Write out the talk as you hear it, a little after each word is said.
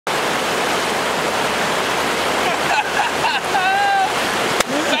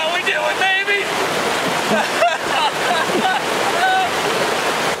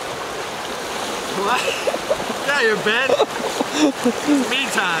What? Yeah, you're bent. It's me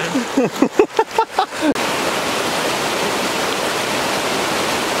time.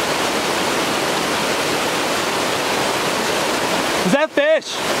 Is that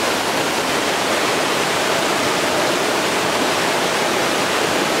fish?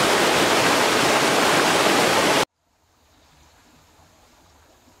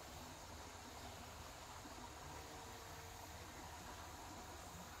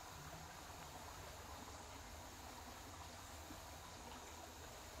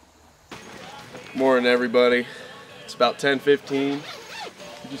 Morning, everybody. It's about 10:15.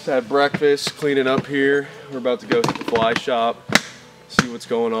 We just had breakfast, cleaning up here. We're about to go hit the fly shop, see what's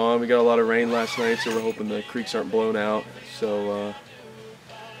going on. We got a lot of rain last night, so we're hoping the creeks aren't blown out. So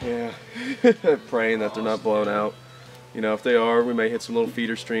yeah, praying that they're not blown out. You know, if they are, we may hit some little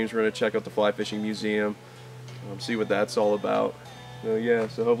feeder streams. We're gonna check out the fly fishing museum, see what that's all about. So yeah,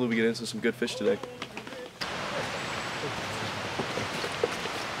 so hopefully we get into some good fish today.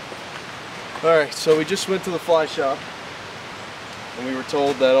 Alright, so we just went to the fly shop and we were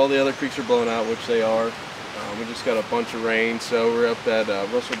told that all the other creeks are blown out, which they are. We just got a bunch of rain, so we're up at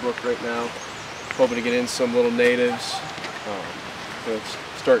Russell Brook right now, hoping to get in some little natives,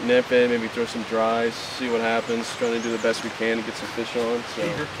 start nipping, maybe throw some dries, see what happens, trying to do the best we can to get some fish on. So.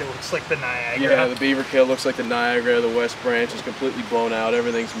 Beaverkill looks like the Niagara. Yeah, the Beaverkill looks like the Niagara. The West Branch is completely blown out,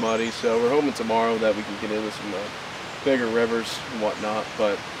 everything's muddy, so we're hoping tomorrow that we can get into some bigger rivers and whatnot,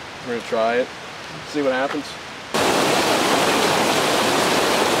 but we're going to try it, see what happens.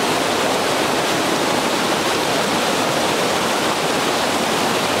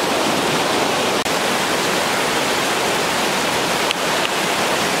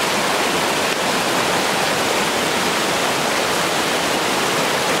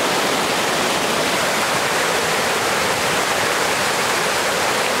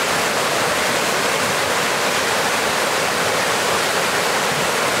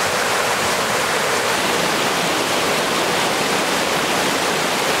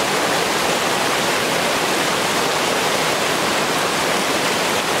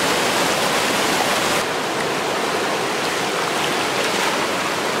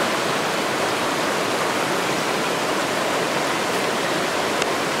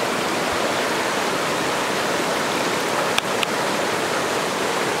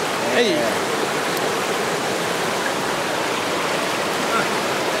 Hey.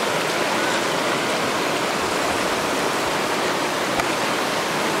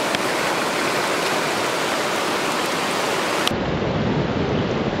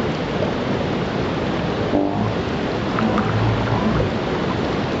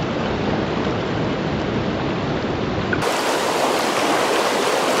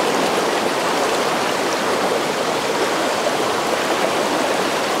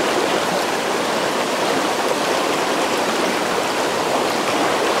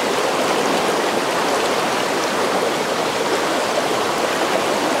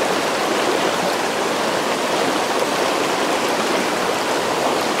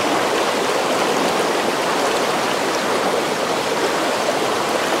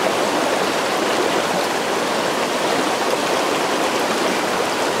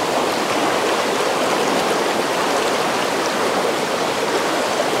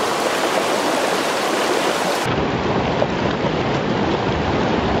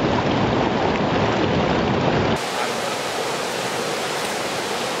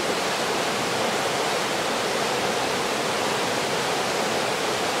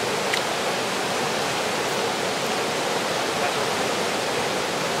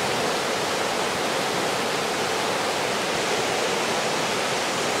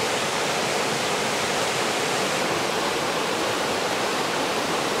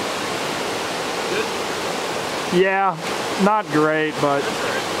 Yeah, not great, but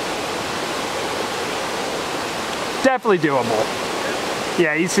definitely doable.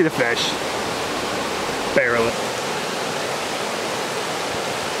 Yeah, you see the fish. Barely.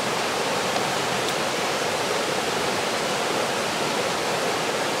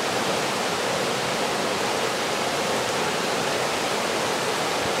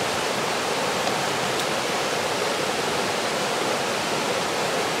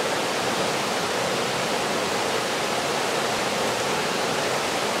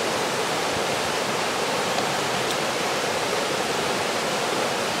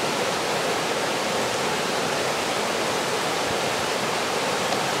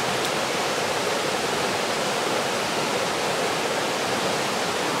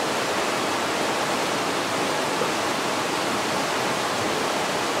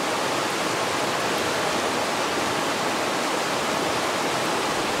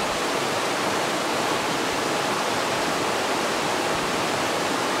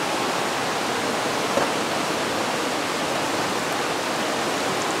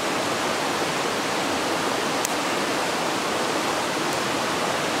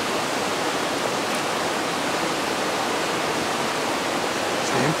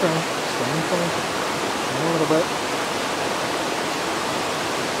 firm. Staying firm. A little bit.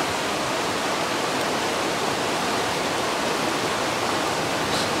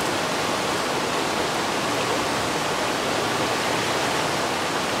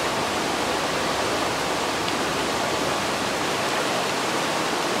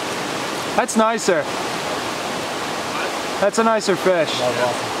 That's nicer. That's a nicer fish. That was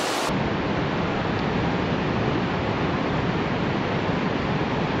awesome.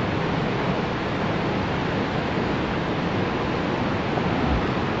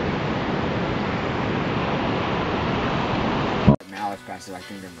 Now it's past it, I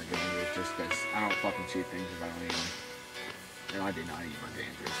think they're more dangerous just because I don't fucking shoot things if I don't eat them. No, I did not eat more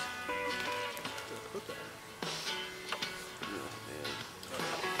dangerous.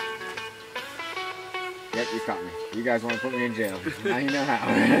 Yep, you caught me. You guys want to put me in jail. Now you know how.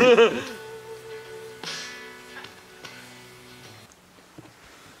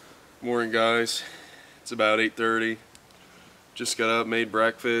 Morning, guys. It's about 8:30. Just got up, made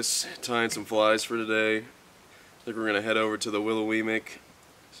breakfast, tying some flies for today. I think we're gonna head over to the Willowemic.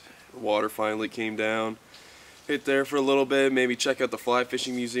 The water finally came down. Hit there for a little bit, maybe check out the fly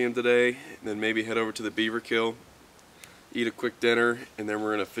fishing museum today, and then maybe head over to the Beaverkill, eat a quick dinner, and then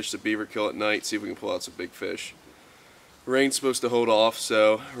we're gonna fish the Beaverkill at night, see if we can pull out some big fish. Rain's supposed to hold off,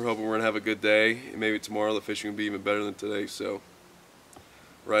 so we're hoping we're gonna have a good day, and maybe tomorrow the fishing will be even better than today, so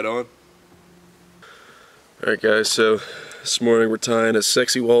right on. Alright guys, so this morning we're tying a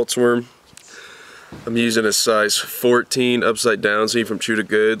sexy waltz worm. I'm using a size 14 upside down seed from True to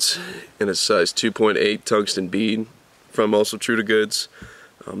Goods and a size 2.8 tungsten bead from also True to Goods.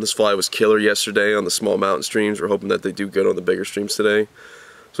 This fly was killer yesterday on the small mountain streams. We're hoping that they do good on the bigger streams today.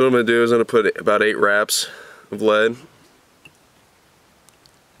 So what I'm going to do is I'm going to put about 8 wraps of lead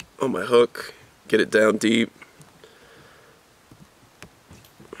on my hook, get it down deep.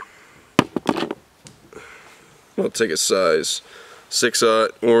 I'll take a size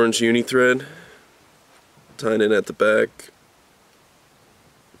 6/0 orange uni thread, tying it at the back,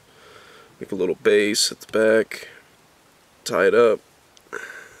 make a little base at the back, tie it up,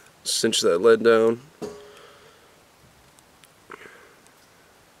 cinch that lead down,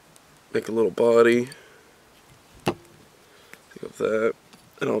 make a little body, think of that,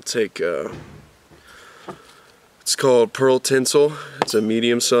 and I'll take, it's called pearl tinsel, it's a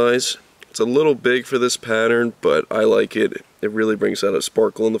medium size. It's a little big for this pattern, but I like it. It really brings out a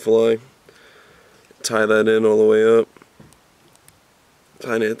sparkle in the fly. Tie that in all the way up.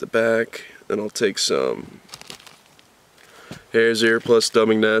 Tie it at the back. Then I'll take some Hare's Ear Plus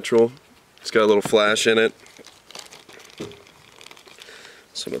Dubbing Natural. It's got a little flash in it.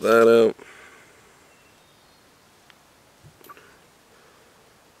 Some of that out.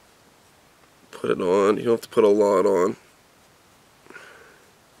 Put it on. You don't have to put a lot on.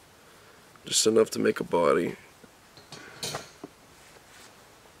 Just enough to make a body.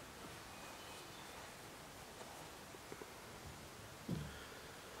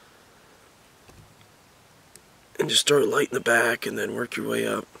 And just start light in the back and then work your way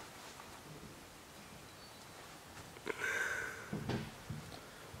up.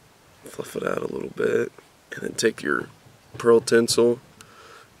 Fluff it out a little bit. And then take your pearl tinsel.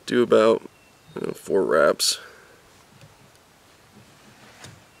 Do about 4 wraps.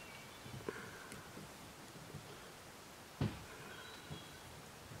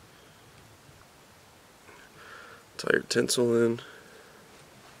 Tie your tinsel in.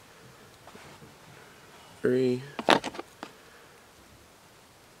 3. And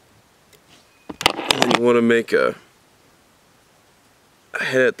then you want to make a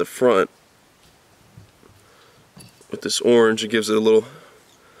head at the front with this orange. It gives it a little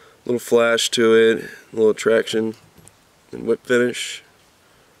flash to it, a little attraction, and whip finish.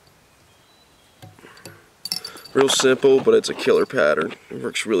 Real simple, but it's a killer pattern. It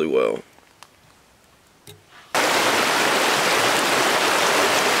works really well.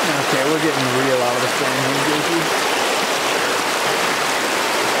 Okay, we're getting the reel out of the frame here, JP.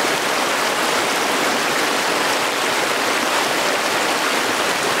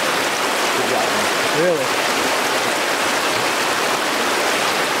 Good job, man. Really?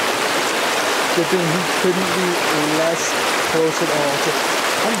 Good thing he couldn't be less close at all.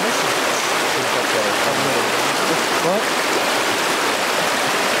 I'm missing this. What?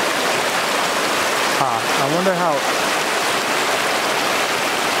 I wonder how...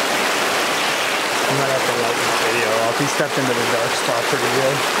 I might have to lighten the video off. He stepped into the dark spot pretty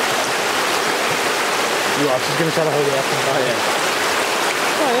good. You watch, he's gonna try to hold it up and buy it.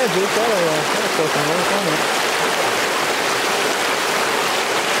 Oh yeah, Jake, that'll fucking work on it.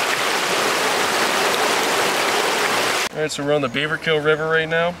 Alright, so we're on the Beaverkill River right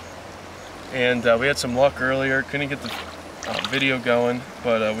now, and we had some luck earlier. Couldn't get the video going,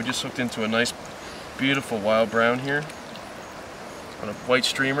 but we just hooked into a nice, beautiful wild brown here on a white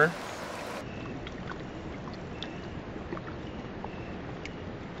streamer.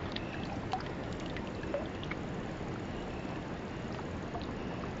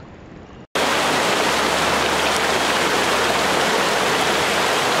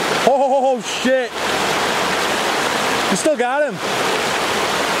 Oh shit! You still got him.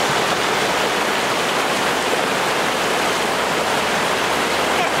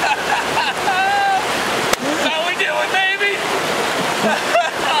 How we doing, baby?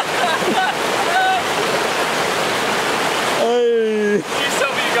 Hey. Please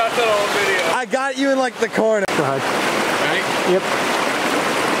tell me you got that on video. I got you in like the corner. Go ahead. Ready? Yep.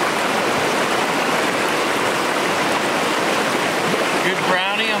 Good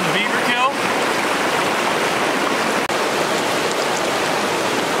brownie on the Beaverkill.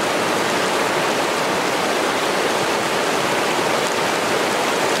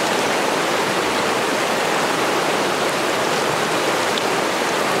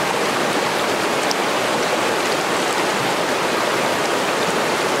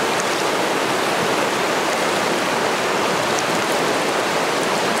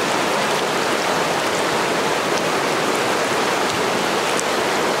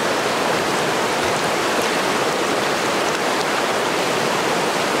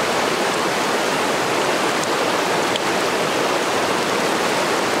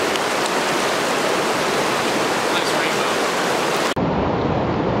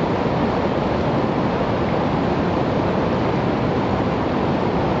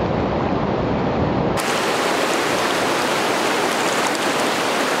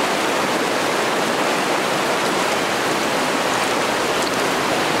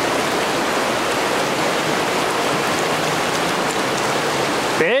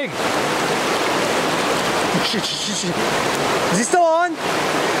 Big. Is he still on?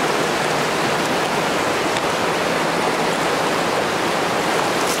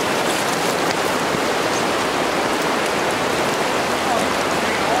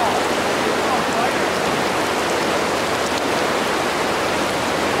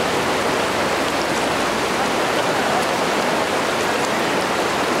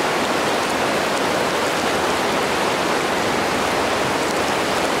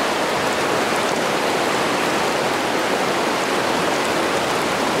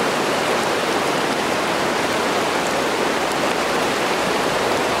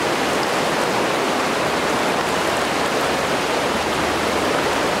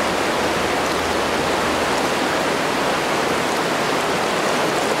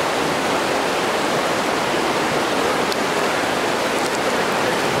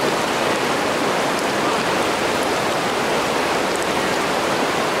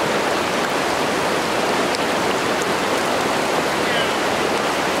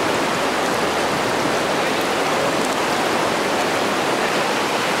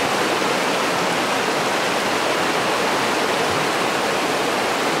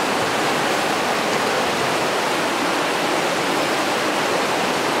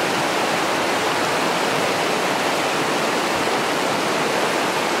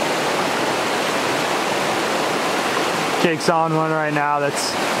 Jake's on one right now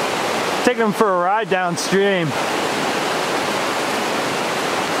that's taking him for a ride downstream. See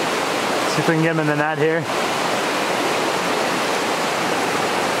if we can get him in the net here.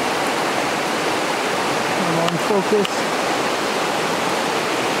 Come on, focus.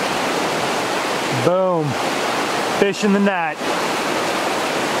 Boom. Fish in the net.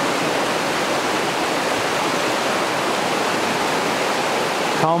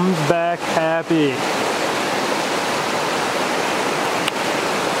 Comes back happy.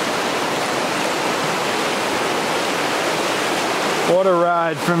 What a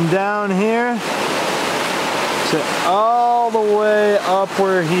ride from down here to all the way up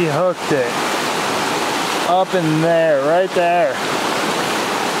where he hooked it. Up in there, right there.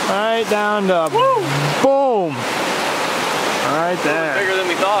 Right down to boom. Right there. Bigger than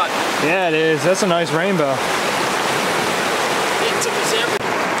we thought. Yeah, it is. That's a nice rainbow. It took us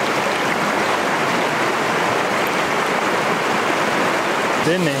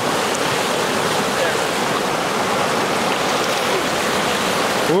Didn't he?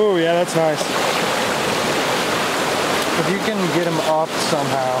 Ooh, yeah, that's nice. If you can get him up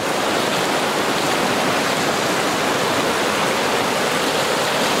somehow.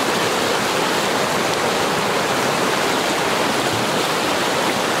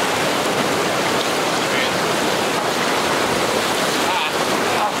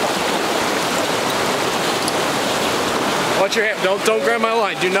 Don't grab my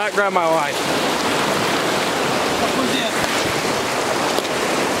line. Do not grab my line.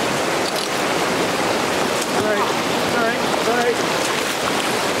 All right.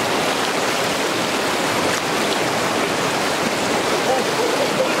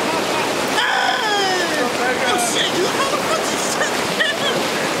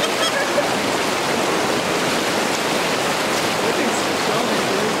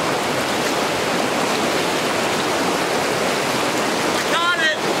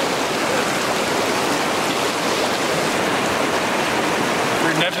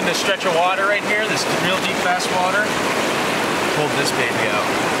 Imagine this stretch of water right here, this real deep, fast water. Pulled this baby out.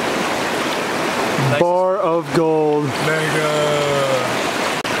 Nice. Bar of gold. Mega.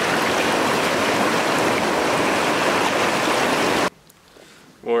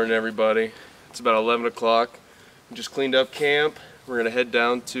 Morning, everybody. It's about 11 o'clock. We just cleaned up camp. We're gonna head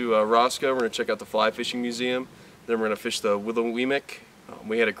down to Roscoe. We're gonna check out the fly fishing museum. Then we're gonna fish the Willowweemic.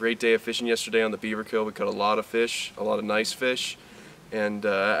 We had a great day of fishing yesterday on the Beaverkill. We caught a lot of fish, a lot of nice fish. And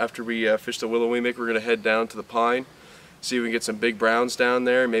after we fish the Willowweemic, we're going to head down to the Pine, see if we can get some big browns down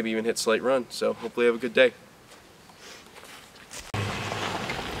there, maybe even hit Slate Run. So hopefully have a good day.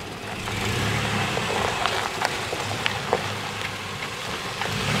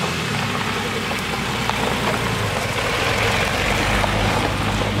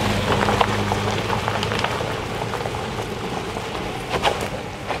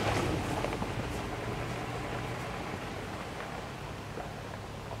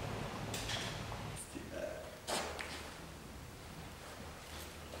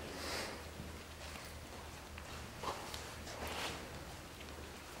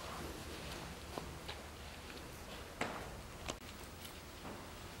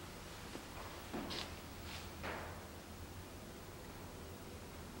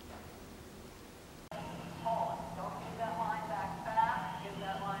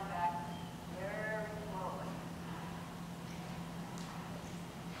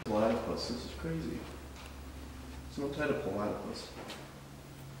 Platypus, this is crazy. There's no type of platypus.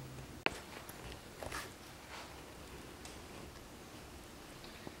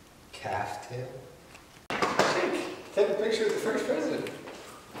 Calf tail? Take a picture of the first president.